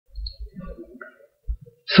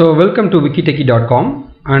So welcome to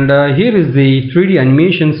wikitechie.com, and here is the 3D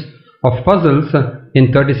animations of puzzles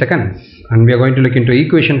in 30 seconds, and we are going to look into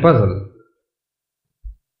equation puzzle.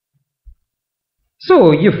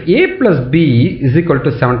 So if a plus b is equal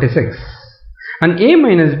to 76 and a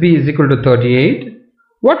minus b is equal to 38,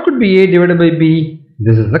 what could be a divided by b?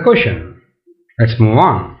 This is the question. Let's move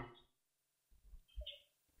on.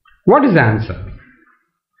 What is the answer?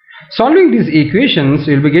 Solving these equations,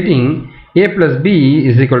 you will be getting a plus b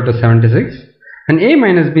is equal to 76 and a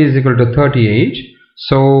minus b is equal to 38.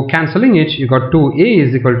 So cancelling it, you got 2a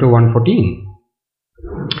is equal to 114.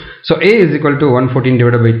 So a is equal to 114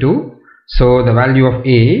 divided by 2. So the value of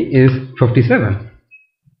a is 57.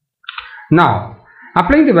 Now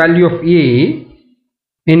applying the value of a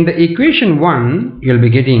in the equation 1, you will be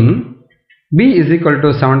getting b is equal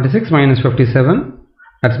to 76 minus 57.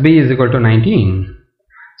 That's b is equal to 19.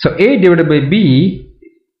 So a divided by b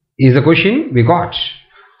is the question we got.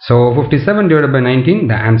 So 57 divided by 19,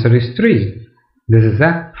 the answer is 3. This is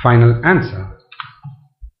the final answer.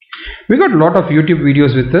 We got a lot of YouTube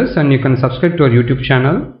videos with this, and you can subscribe to our YouTube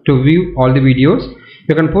channel to view all the videos.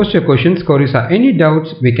 You can post your questions, queries, or any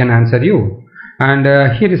doubts, we can answer you. And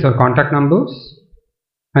here is our contact numbers,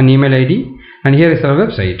 an email ID, and here is our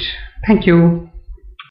website. Thank you.